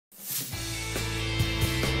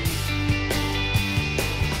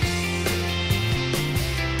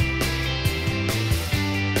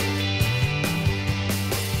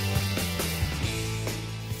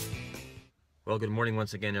Well, good morning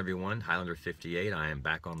once again, everyone. Highlander 58. I am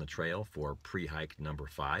back on the trail for pre-hike number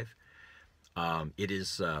 5. It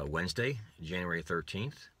is Wednesday, January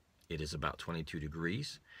 13th. It is about 22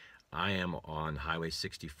 degrees. I am on Highway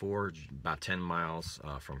 64, about 10 miles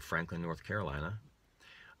from Franklin, North Carolina.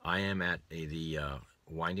 I am at the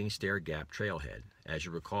Winding Stair Gap trailhead. As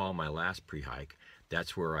you recall, my last pre-hike,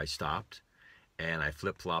 that's where I stopped, and I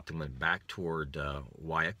flip-flopped and went back toward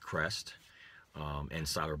Wyatt Crest and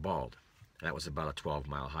Siler Bald. That was about a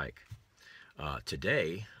 12-mile hike.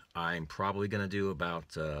 Today, I'm probably going to do about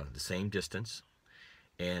the same distance,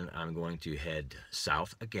 and I'm going to head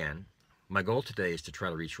south again. My goal today is to try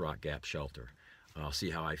to reach Rock Gap Shelter. I'll see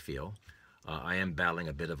how I feel. I am battling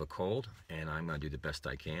a bit of a cold, and I'm going to do the best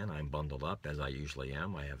I can. I'm bundled up, as I usually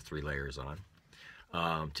am. I have 3 layers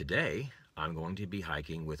on. Today, I'm going to be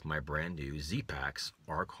hiking with my brand new Z-Packs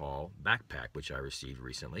Arc Haul backpack, which I received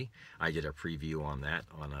recently. I did a preview on that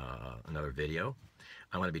on another video.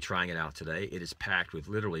 I'm going to be trying it out today. It is packed with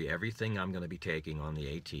literally everything I'm going to be taking on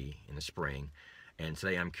the AT in the spring. And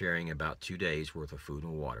today I'm carrying about 2 days worth of food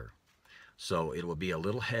and water. So it will be a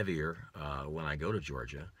little heavier when I go to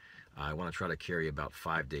Georgia. I want to try to carry about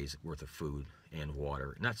 5 days worth of food and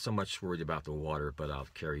water. Not so much worried about the water, but I'll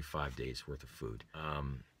carry 5 days worth of food.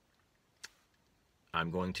 I'm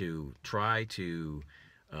going to try to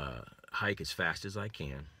hike as fast as I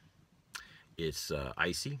can. It's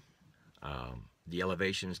icy. The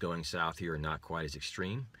elevations going south here are not quite as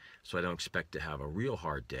extreme, so I don't expect to have a real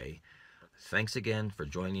hard day. Thanks again for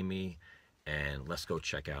joining me, and let's go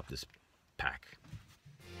check out this pack.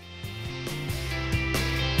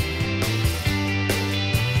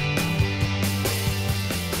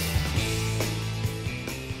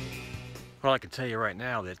 Well, I can tell you right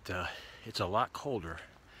now that it's a lot colder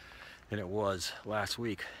than it was last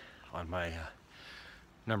week on my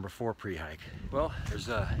number 4 pre-hike. Well, there's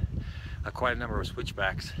quite a number of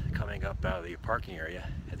switchbacks coming up out of the parking area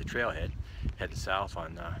at the trailhead, heading south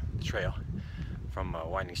on the trail from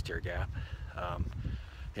Winding Stair Gap.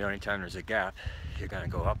 You know, anytime there's a gap, you're going to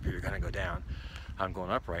go up or you're going to go down. I'm going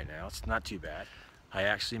up right now. It's not too bad. I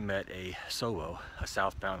actually met a solo, a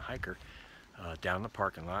southbound hiker, down in the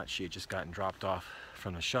parking lot. She had just gotten dropped off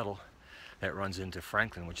from the shuttle that runs into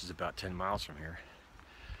Franklin, which is about 10 miles from here.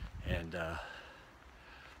 And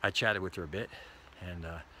I chatted with her a bit, and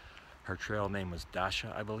her trail name was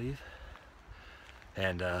Dasha, I believe.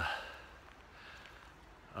 And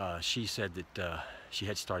she said that she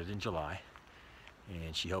had started in July,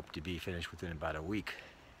 and she hoped to be finished within about a week.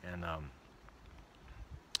 And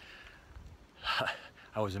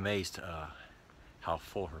I was amazed how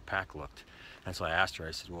full her pack looked. And so I asked her,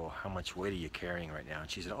 I said, well, how much weight are you carrying right now?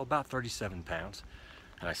 And she said, oh, about 37 pounds.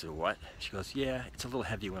 And I said, what? She goes, yeah, it's a little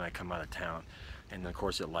heavy when I come out of town. And then, of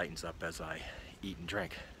course, it lightens up as I eat and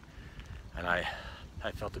drink. And I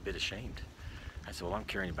felt a bit ashamed. I said, well, I'm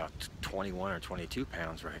carrying about 21 or 22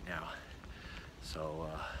 pounds right now. So,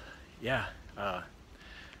 yeah,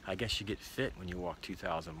 I guess you get fit when you walk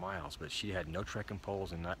 2,000 miles. But she had no trekking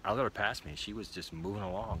poles, and I let her pass me. She was just moving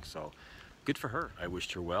along, so good for her. I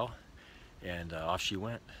wished her well. And off she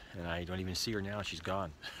went, and I don't even see her now. She's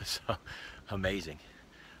gone. So amazing.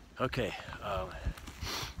 Okay,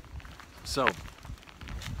 so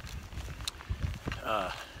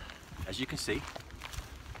as you can see,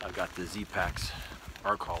 I've got the Z-Packs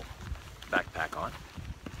Arc Haul backpack on,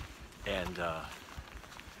 and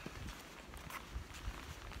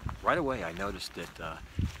right away I noticed that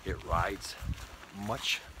it rides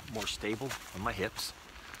much more stable on my hips.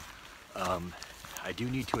 I do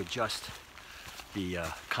need to adjust the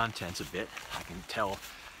contents a bit. I can tell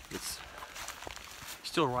it's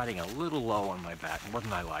still riding a little low on my back, more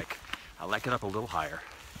than I like. I like it up a little higher,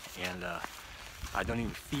 and I don't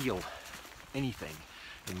even feel anything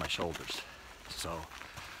in my shoulders.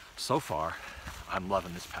 So far, I'm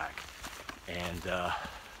loving this pack, and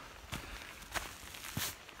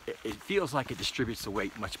it feels like it distributes the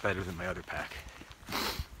weight much better than my other pack.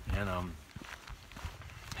 And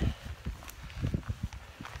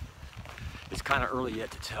it's kind of early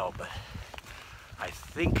yet to tell, but I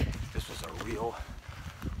think this was a real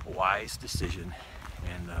wise decision,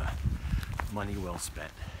 and money well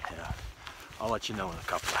spent. Yeah, I'll let you know in a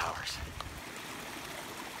couple of hours.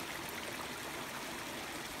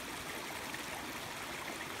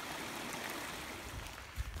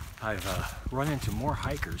 I've run into more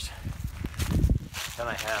hikers than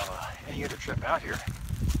I have any other trip out here,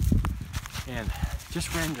 and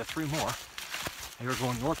just ran into 3 more. They were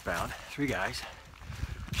going northbound, 3 guys.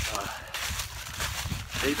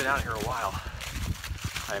 They've been out here a while,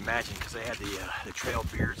 I imagine, because they had the trail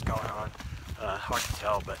beards going on. Hard to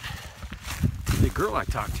tell, but the girl I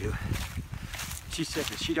talked to she said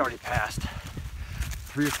that she'd already passed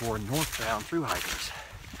 3 or 4 northbound through hikers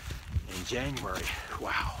in January.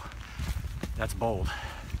 Wow, that's bold.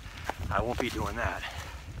 I won't be doing that.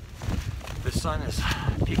 The sun is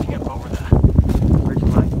peeking up over the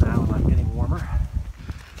ridgeline now, and I'm getting warmer,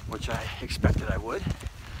 which I expected I would.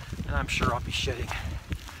 And I'm sure I'll be shedding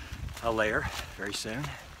a layer very soon,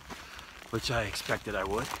 which I expected I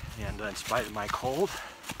would. And in spite of my cold,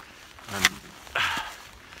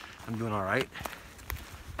 I'm doing all right.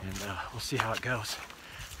 And we'll see how it goes.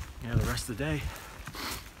 You know, the rest of the day,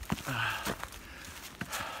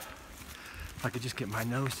 if I could just get my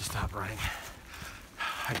nose to stop running,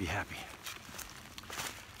 I'd be happy.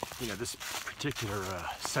 You know, this particular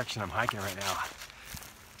section I'm hiking right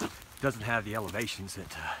now doesn't have the elevations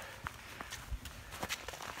that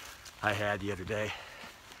I had the other day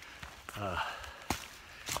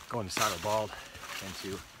going to Saddle Bald and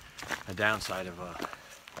to a downside of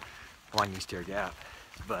Winding Stair Gap,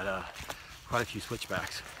 but quite a few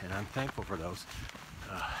switchbacks, and I'm thankful for those.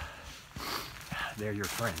 They're your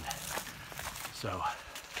friend. So,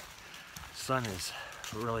 sun is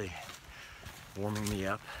really warming me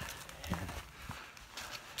up, and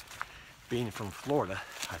being from Florida,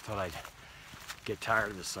 I thought I'd get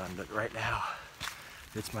tired of the sun, but right now,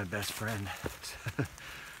 it's my best friend.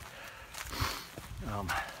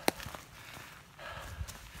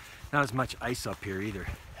 Not as much ice up here either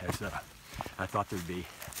as I thought there'd be.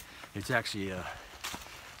 It's actually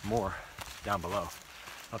more down below.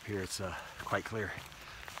 Up here it's quite clear.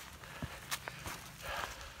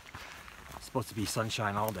 It's supposed to be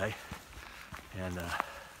sunshine all day, and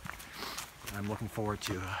I'm looking forward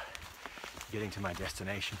to getting to my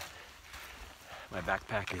destination. My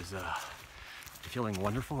backpack is feeling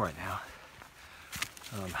wonderful right now.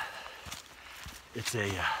 It's a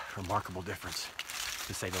remarkable difference,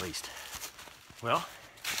 to say the least. Well,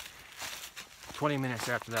 20 minutes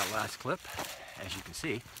after that last clip, as you can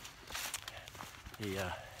see,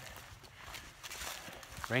 the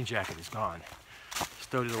rain jacket is gone.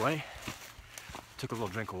 Stowed it away, took a little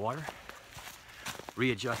drink of water,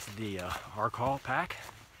 readjusted the Arcall pack,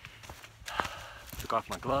 took off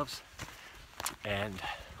my gloves, and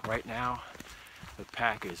right now the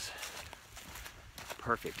pack is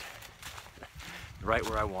perfect, right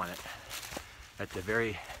where I want it, at the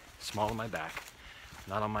very small of my back,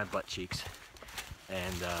 not on my butt cheeks.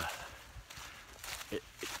 And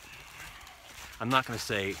I'm not going to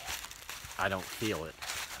say I don't feel it.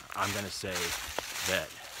 I'm going to say that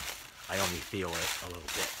I only feel it a little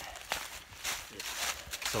bit.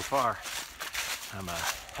 So far, I'm a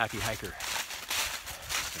happy hiker.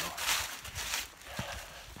 So,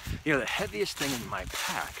 you know, the heaviest thing in my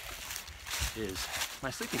pack is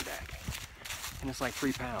my sleeping bag, and it's like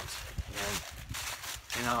 3 pounds. And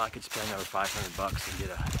you know, I could spend another $500 and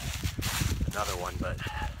get another one, but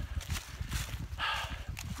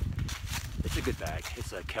it's a good bag.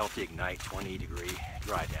 It's a Celtic Ignite 20-degree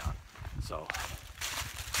dry down. So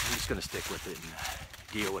I'm just gonna stick with it and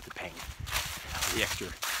deal with the pain, the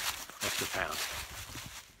extra pound.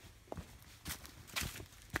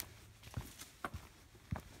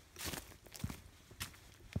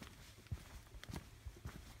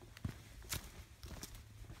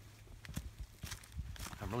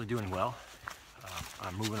 I'm really doing well.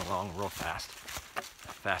 I'm moving along real fast,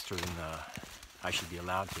 faster than I should be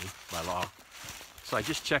allowed to by law. So I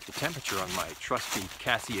just checked the temperature on my trusty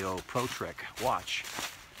Casio Pro Trek watch,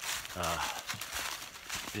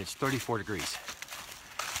 and it's 34 degrees,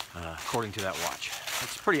 according to that watch.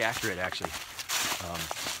 It's pretty accurate, actually.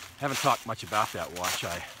 Haven't talked much about that watch.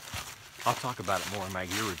 I'll talk about it more in my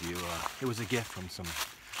gear review. It was a gift from some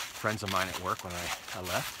friends of mine at work when I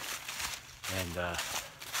left, and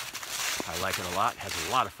I like it a lot. It has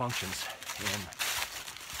a lot of functions, and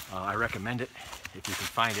I recommend it if you can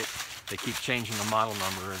find it. They keep changing the model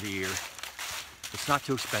number every year. It's not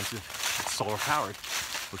too expensive. It's solar powered,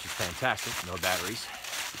 which is fantastic. No batteries.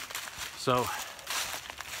 So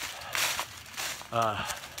I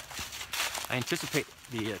anticipate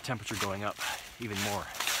the temperature going up even more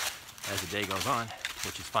as the day goes on,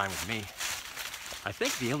 which is fine with me. I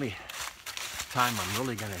think the only time I'm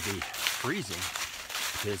really going to be freezing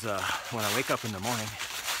is when I wake up in the morning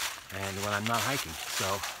and when I'm not hiking.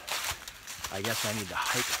 So I guess I need to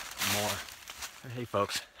hike more. Hey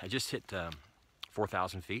folks, I just hit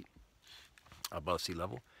 4,000 feet above sea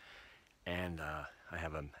level, and I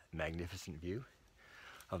have a magnificent view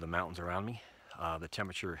of the mountains around me. The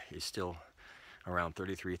temperature is still around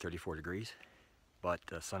 33, 34 degrees, but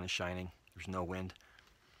the sun is shining. There's no wind.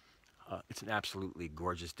 It's an absolutely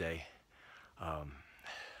gorgeous day.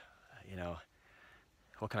 You know,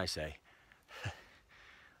 what can I say?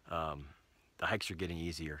 the hikes are getting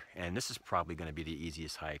easier, and this is probably going to be the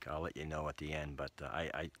easiest hike. I'll let you know at the end, but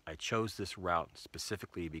I chose this route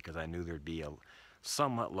specifically because I knew there'd be a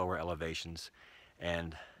somewhat lower elevations,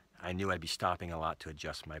 and I knew I'd be stopping a lot to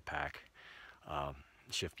adjust my pack,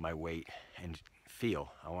 shift my weight, and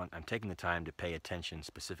feel. I'm taking the time to pay attention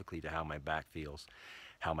specifically to how my back feels,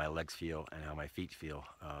 how my legs feel, and how my feet feel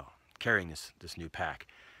carrying this new pack.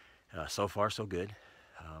 So far, so good.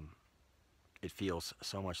 It feels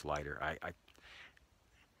so much lighter.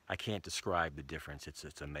 I can't describe the difference.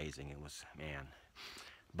 It's amazing. It was, man.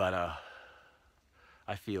 But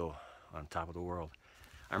I feel on top of the world.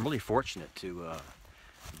 I'm really fortunate to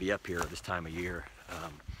be up here at this time of year.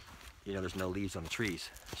 You know, there's no leaves on the trees,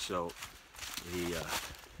 so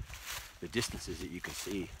the distances that you can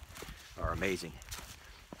see are amazing.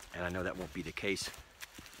 And I know that won't be the case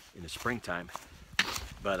in the springtime,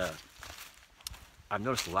 but I've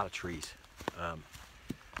noticed a lot of trees,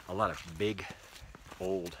 a lot of big,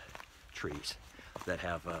 old trees that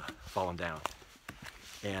have fallen down,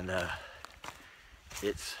 and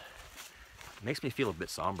it makes me feel a bit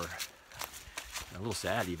somber, and a little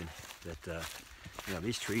sad even, that you know,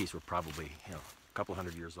 these trees were probably, you know, a couple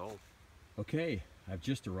hundred years old. Okay, I've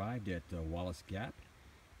just arrived at Wallace Gap.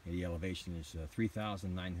 The elevation is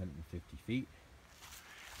 3,950 feet.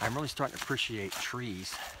 I'm really starting to appreciate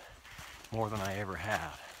trees more than I ever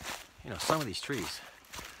have. You know, some of these trees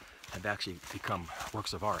have actually become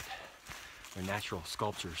works of art. They're natural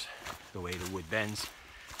sculptures, the way the wood bends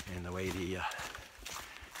and the way the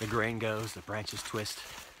grain goes, the branches twist.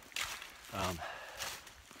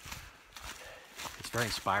 It's very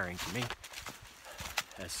inspiring to me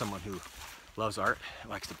as someone who loves art,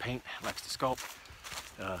 likes to paint, likes to sculpt.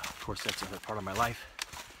 Of course, that's another part of my life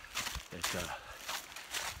that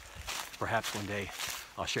perhaps one day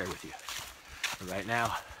I'll share with you. But right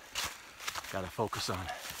now, got to focus on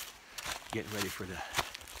getting ready for the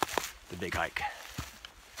big hike.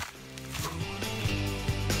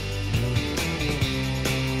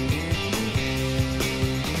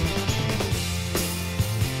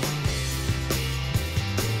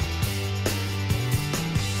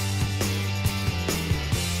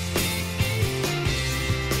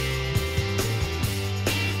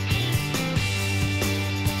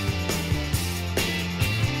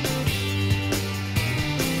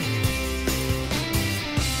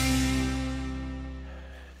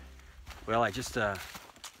 Well, I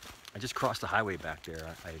just crossed the highway back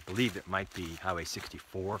there. I believe it might be Highway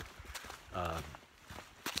 64.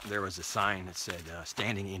 There was a sign that said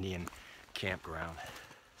Standing Indian Campground.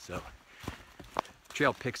 So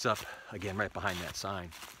trail picks up again right behind that sign,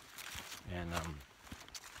 and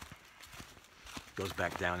goes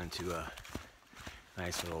back down into a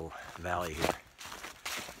nice little valley here.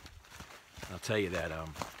 I'll tell you that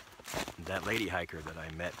that lady hiker that I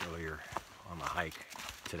met earlier on the hike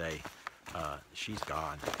today, she's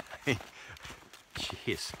gone.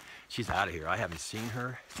 She's out of here. I haven't seen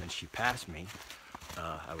her since she passed me.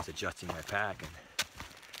 I was adjusting my pack,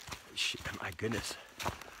 and my goodness.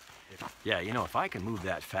 Yeah, you know, if I can move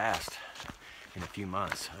that fast in a few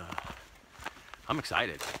months, I'm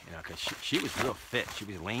excited, you know, because she was real fit. She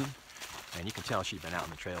was lean, and you can tell she'd been out on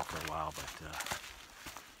the trail for a while, but,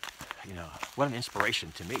 you know, what an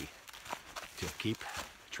inspiration to me to keep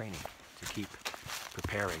training, to keep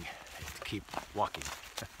preparing, to keep walking.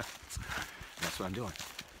 That's what I'm doing.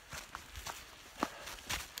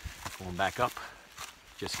 Going back up,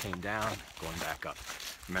 just came down, going back up.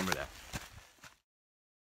 Remember that.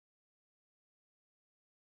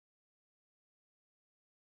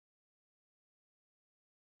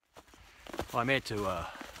 Well, I made it to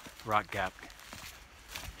Rock Gap,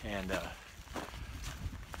 and the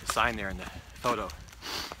sign there in the photo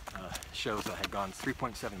shows I had gone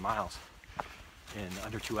 3.7 miles in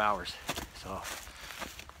under 2 hours. So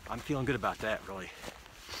I'm feeling good about that, really.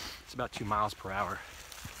 It's about 2 miles per hour,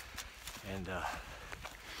 and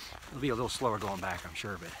it'll be a little slower going back, I'm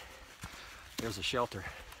sure, but there's a shelter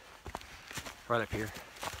right up here.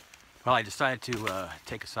 Well, I decided to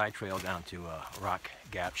take a side trail down to Rock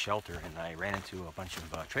Gap Shelter, and I ran into a bunch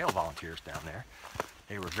of trail volunteers down there.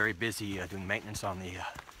 They were very busy doing maintenance on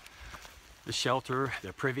the shelter,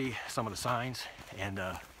 the privy, some of the signs, and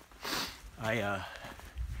I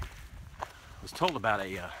was told about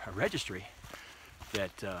a registry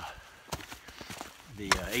that the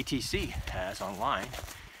ATC has online,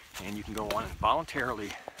 and you can go on and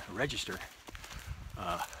voluntarily register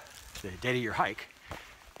the date of your hike,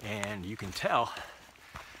 and you can tell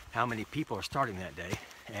how many people are starting that day,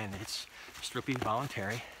 and it's strictly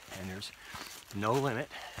voluntary, and there's no limit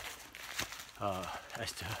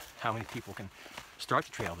as to how many people can start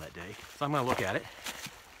the trail that day. So I'm going to look at it,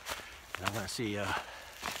 and I'm going to see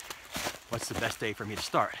what's the best day for me to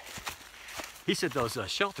start. He said those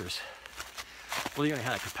shelters really only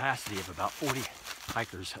had a capacity of about 40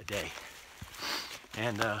 hikers a day.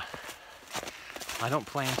 And I don't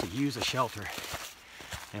plan to use a shelter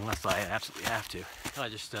unless I absolutely have to. I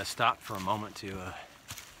just stopped for a moment to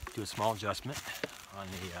do a small adjustment on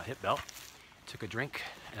the hip belt. Took a drink,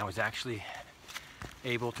 and I was actually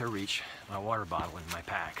able to reach my water bottle in my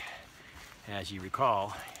pack. As you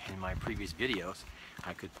recall, in my previous videos,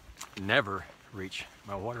 I could never reach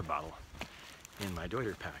my water bottle in my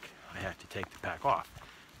Deuter pack. I had to take the pack off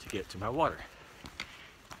to get to my water.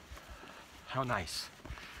 How nice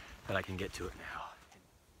that I can get to it now.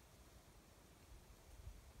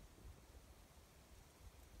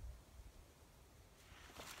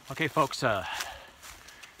 Okay folks, I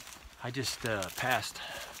just passed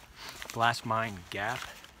Blast Mine Gap.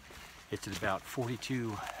 It's at about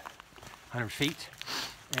 4,200 feet,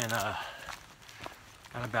 and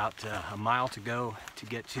got about a mile to go to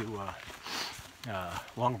get to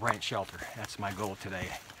Long Branch Shelter. That's my goal today.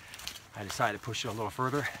 I decided to push it a little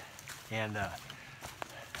further, and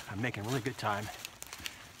I'm making really good time,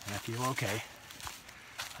 and I feel okay.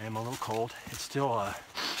 I am a little cold. It's still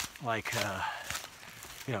like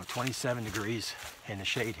 27 degrees in the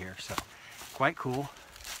shade here, so quite cool.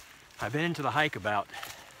 I've been into the hike about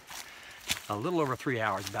a little over 3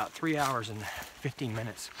 hours, about 3 hours and 15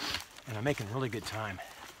 minutes, and I'm making really good time.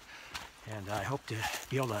 And I hope to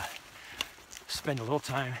be able to spend a little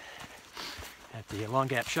time at the Long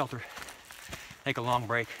Gap Shelter, take a long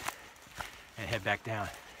break, and head back down.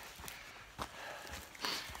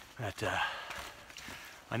 But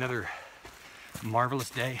another marvelous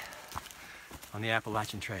day on the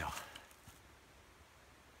Appalachian Trail.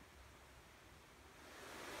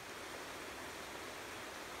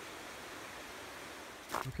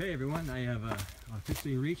 Okay everyone, I have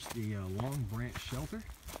officially reached the Long Branch Shelter.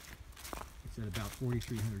 It's at about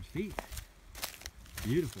 4,300 feet.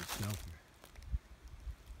 Beautiful shelter.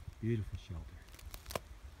 Beautiful shelter.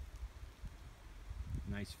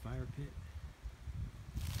 Nice fire pit.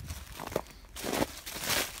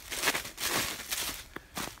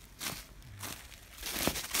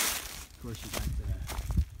 Of course, you got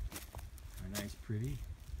a nice privy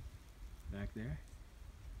back there.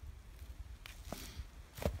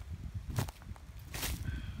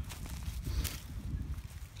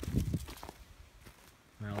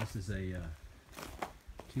 Well, this is a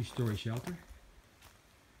two-story shelter,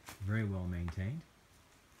 very well maintained.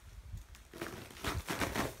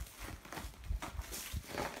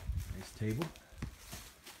 Nice table,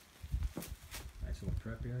 nice little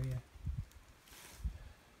prep area.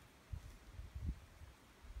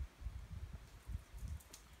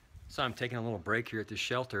 So I'm taking a little break here at this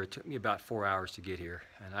shelter. It took me about 4 hours to get here,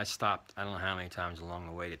 and I stopped I don't know how many times along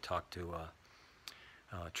the way to talk to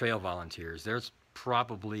trail volunteers. There's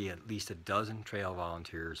probably at least a dozen trail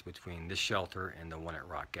volunteers between this shelter and the one at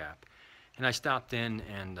Rock Gap. And I stopped in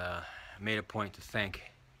and made a point to thank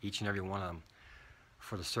each and every one of them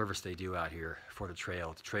for the service they do out here for the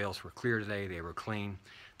trail. The trails were clear today, they were clean.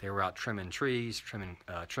 They were out trimming trees,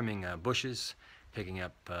 trimming bushes, picking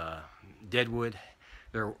up deadwood.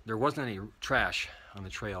 There wasn't any trash on the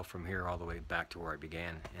trail from here all the way back to where I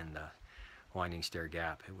began in the Winding Stair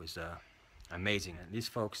Gap. It was amazing. And these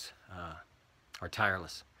folks are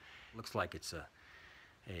tireless. Looks like it's a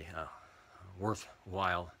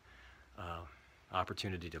worthwhile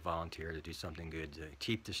opportunity to volunteer, to do something good, to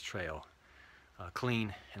keep this trail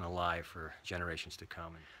clean and alive for generations to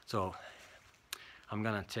come. So I'm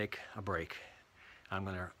gonna take a break. I'm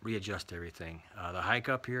gonna readjust everything. The hike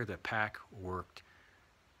up here, the pack worked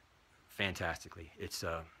fantastically. It's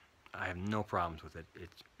I have no problems with it.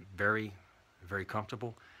 It's very, very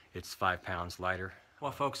comfortable. It's 5 pounds lighter.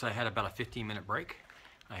 Well folks, I had about a 15-minute break.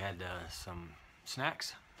 I had some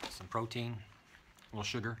snacks, some protein, a little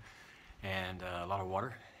sugar, and a lot of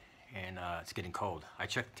water, and it's getting cold. I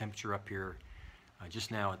checked the temperature up here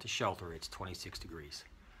just now at the shelter. It's 26 degrees.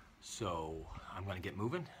 So I'm gonna get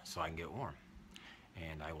moving so I can get warm.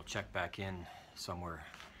 And I will check back in somewhere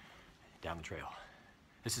down the trail.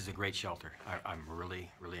 This is a great shelter. I'm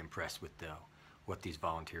really, really impressed with what these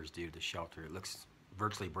volunteers do to the shelter. It looks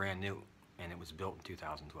virtually brand new, and it was built in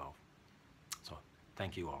 2012. So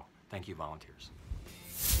thank you all. Thank you, volunteers.